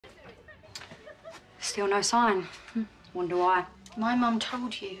Still no sign. Wonder why. My mum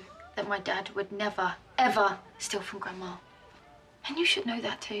told you that my dad would never, ever steal from Grandma. And you should know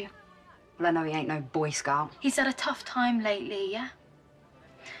that too. Well, I know he ain't no Boy Scout. He's had a tough time lately, yeah?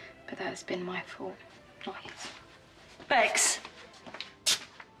 But that's been my fault, not his. Bex,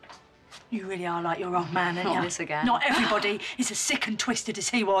 you really are like your old man, aren't you? Not this again. Not everybody is as sick and twisted as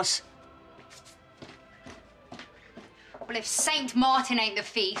he was. Well, if Saint Martin ain't the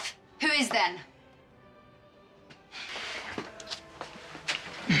thief, who is then?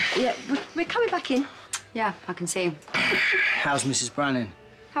 Yeah, we're coming back in. Yeah, I can see. How's Mrs. Brannan?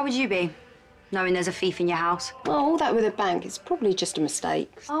 How would you be, knowing there's a thief in your house? Well, all that with a bank, it's probably just a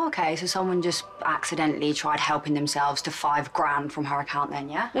mistake. Oh, OK, so someone just accidentally tried helping themselves to $5 grand from her account then,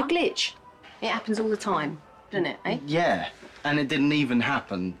 yeah? A glitch. It happens all the time, doesn't it, eh? Yeah, and it didn't even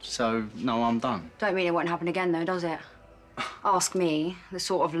happen, so no, I'm done. Don't mean it won't happen again, though, does it? Ask me, the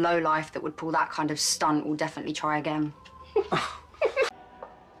sort of lowlife that would pull that kind of stunt will definitely try again.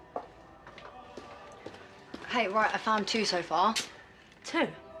 Hey, right, I found 2 so far. 2?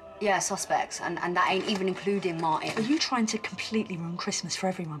 Yeah, suspects, and that ain't even including Martin. Are you trying to completely ruin Christmas for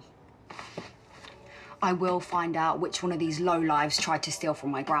everyone? I will find out which one of these lowlives tried to steal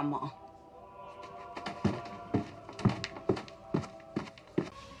from my grandma.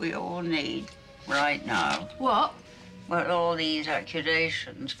 We all need, right now, What? well, all these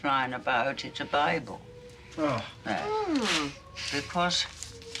accusations flying about, it's a Bible. Oh. Because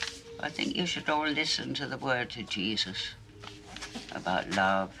I think you should all listen to the words of Jesus about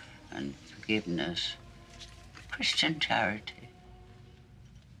love and forgiveness, Christian charity.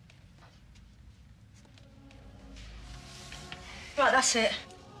 Right, that's it.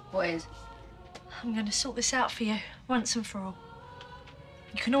 What is? I'm going to sort this out for you, once and for all.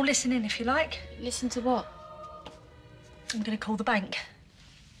 You can all listen in if you like. Listen to what? I'm going to call the bank.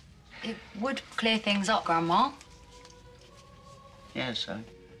 It would clear things up, Grandma. Yes,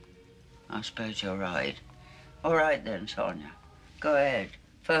 I suppose you're right. All right then, Sonia. Go ahead,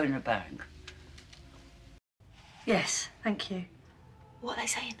 phone the bank. Yes, thank you. What are they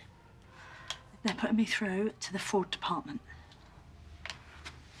saying? They're putting me through to the fraud department.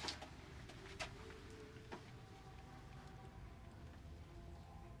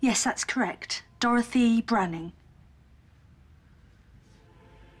 Yes, that's correct. Dorothy Branning.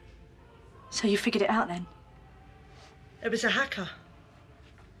 So you figured it out then? It was a hacker.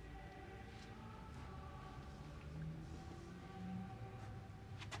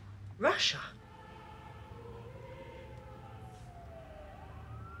 Russia?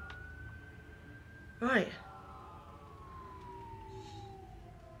 Right.